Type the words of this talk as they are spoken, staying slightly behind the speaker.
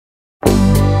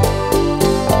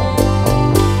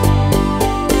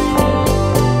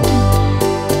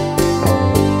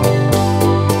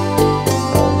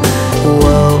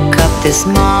this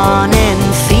morning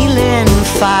feeling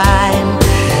fine.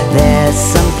 There's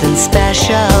something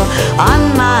special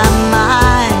on my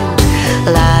mind.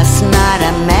 Last night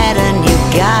I met a new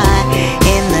guy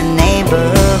in the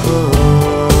neighborhood.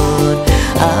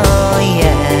 Oh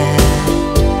yeah.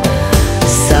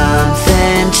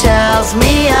 Something tells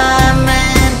me I'm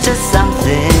into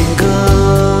something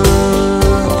good.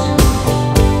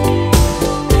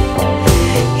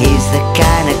 He's the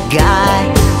kind of guy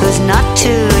who's not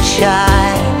too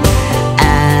shy,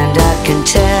 and I can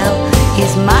tell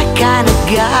he's my kind of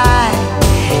guy.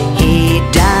 He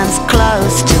danced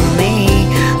close to me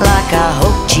like I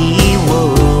hoped he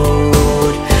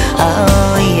would.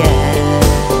 Oh yeah.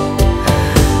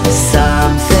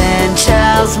 Something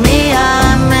tells me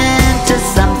I'm into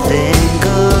something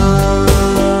good.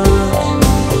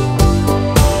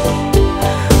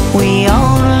 We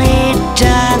only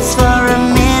danced for a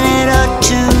minute or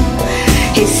two.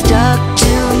 He stuck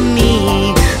to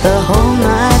me the whole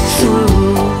night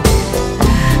through.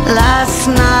 Last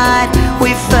night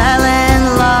we fell in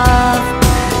love.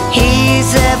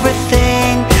 He's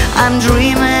everything I'm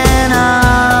dreaming of.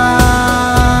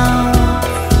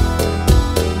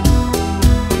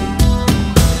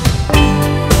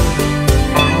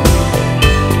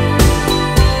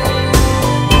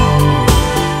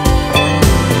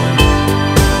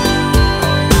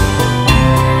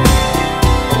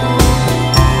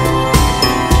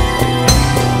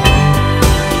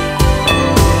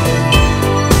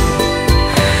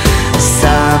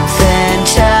 Something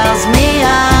tells me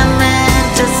I'm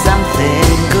into something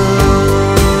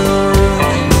good.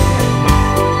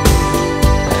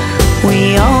 We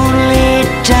only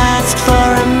danced for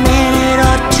a minute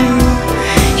or two.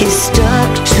 He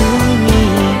stuck to me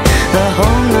the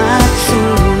whole night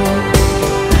through.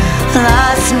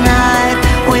 Last night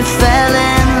we fell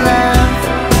in love.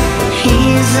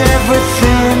 He's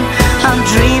everything I'm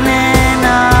dreaming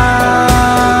of.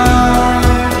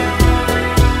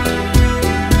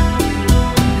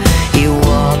 He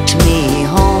walked me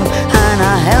home and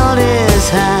I held his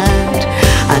hand.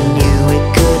 I knew it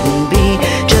couldn't be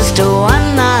just a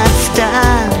one-night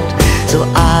stand. So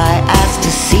I asked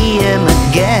to see him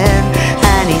again,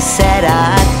 and he said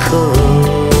I could.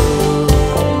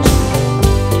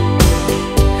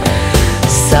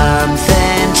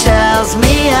 Something tells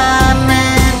me I'm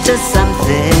into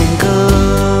something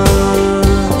good.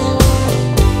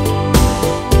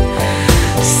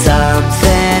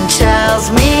 Something tells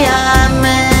me I'm